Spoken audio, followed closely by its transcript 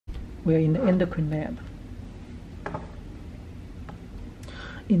We're in the endocrine lab.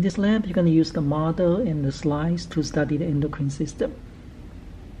 In this lab, you're going to use the model and the slides to study the endocrine system.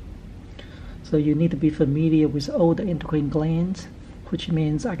 So you need to be familiar with all the endocrine glands, which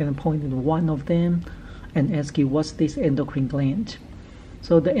means I'm going to point to one of them and ask you, what's this endocrine gland?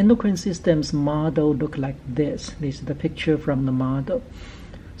 So the endocrine system's model look like this. This is the picture from the model.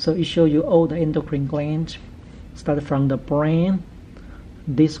 So it shows you all the endocrine glands, start from the brain.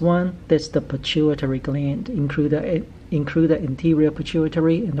 This one, that's the pituitary gland, include the anterior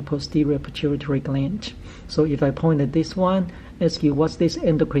pituitary and the posterior pituitary gland. So if I point at this one, ask you, what's this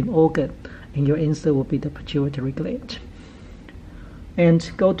endocrine organ? And your answer will be the pituitary gland. And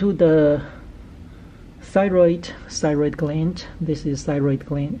go to the thyroid gland. This is thyroid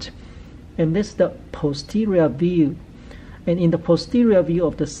gland. And this is the posterior view. And in the posterior view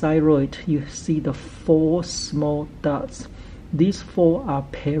of the thyroid, you see the 4 small dots. These 4 are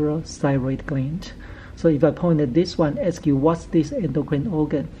parathyroid gland. So if I point at this one, ask you, what's this endocrine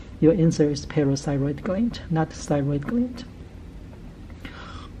organ? Your answer is parathyroid gland, not thyroid gland.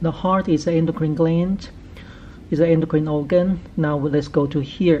 The heart is an endocrine gland, is an endocrine organ. Now let's go to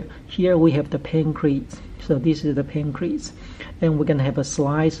here. Here we have the pancreas. So this is the pancreas. And we're going to have a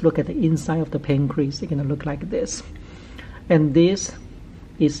slice, look at the inside of the pancreas. It's going to look like this. And this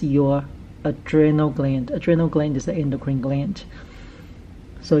is your adrenal gland. Adrenal gland is the endocrine gland.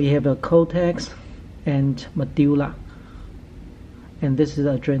 So you have a cortex and medulla. And this is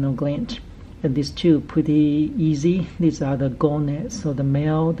the adrenal gland. And these two pretty easy. These are the gonads. So the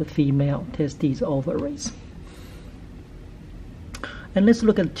male, the female, testes, ovaries. And let's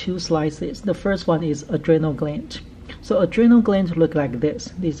look at 2 slices. The first one is adrenal gland. So adrenal gland look like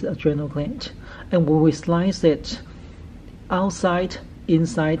this. This is adrenal gland. And when we slice it, outside,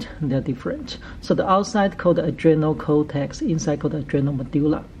 inside, they're different. So the outside called the adrenal cortex, inside called the adrenal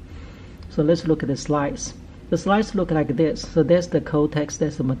medulla. So let's look at the slice. The slice look like this. So that's the cortex,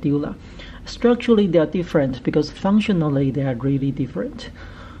 that's the medulla. Structurally, they are different because functionally they are really different.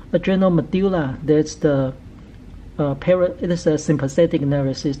 Adrenal medulla, that's the it is a sympathetic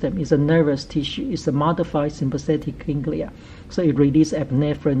nervous system. It's a nervous tissue. It's a modified sympathetic ganglia. So it releases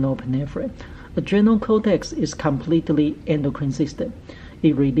epinephrine, norepinephrine. Adrenal cortex is completely endocrine system.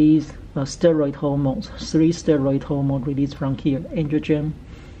 It releases steroid hormones. 3 steroid hormones released from here: androgen,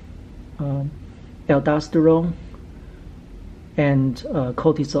 aldosterone, and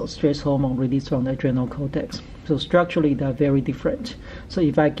cortisol, stress hormone released from the adrenal cortex. So structurally, they are very different. So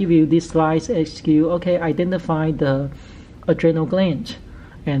if I give you this slide, ask you, okay, identify the adrenal gland,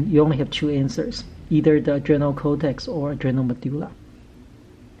 and you only have 2 answers, either the adrenal cortex or adrenal medulla.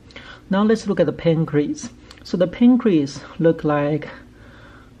 Now let's look at the pancreas. So the pancreas look like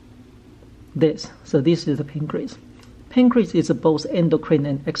this. So this is the pancreas. Pancreas is both endocrine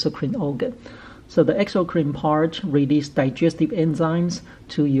and exocrine organ. So the exocrine part releases digestive enzymes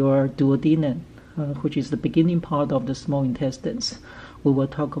to your duodenum, which is the beginning part of the small intestines. We will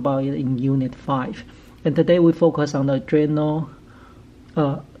talk about it in Unit 5. And today we focus on the adrenal,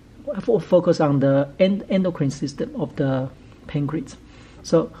 focus on the endocrine system of the pancreas.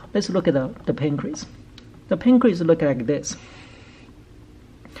 So let's look at the pancreas. The pancreas look like this.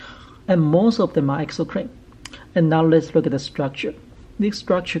 And most of them are exocrine. And now let's look at the structure. This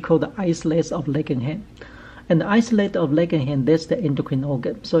structure called the islets of leg and hand. And the islet of leg and hand, that's the endocrine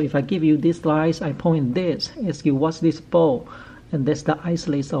organ. So if I give you this slice, I point this, ask you, what's this ball? And that's the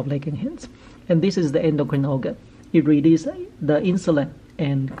islets of leg and hands. And this is the endocrine organ. It releases the insulin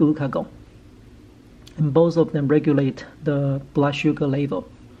and glucagon. And both of them regulate the blood sugar level.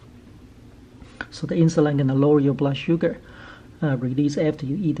 So the insulin can lower your blood sugar, released after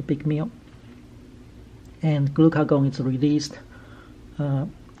you eat a big meal. And glucagon is released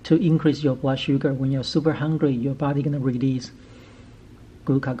to increase your blood sugar. When you're super hungry, your body gonna release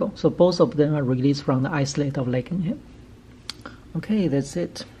glucagon. So both of them are released from the islet of leg and hand. Okay, that's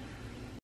it.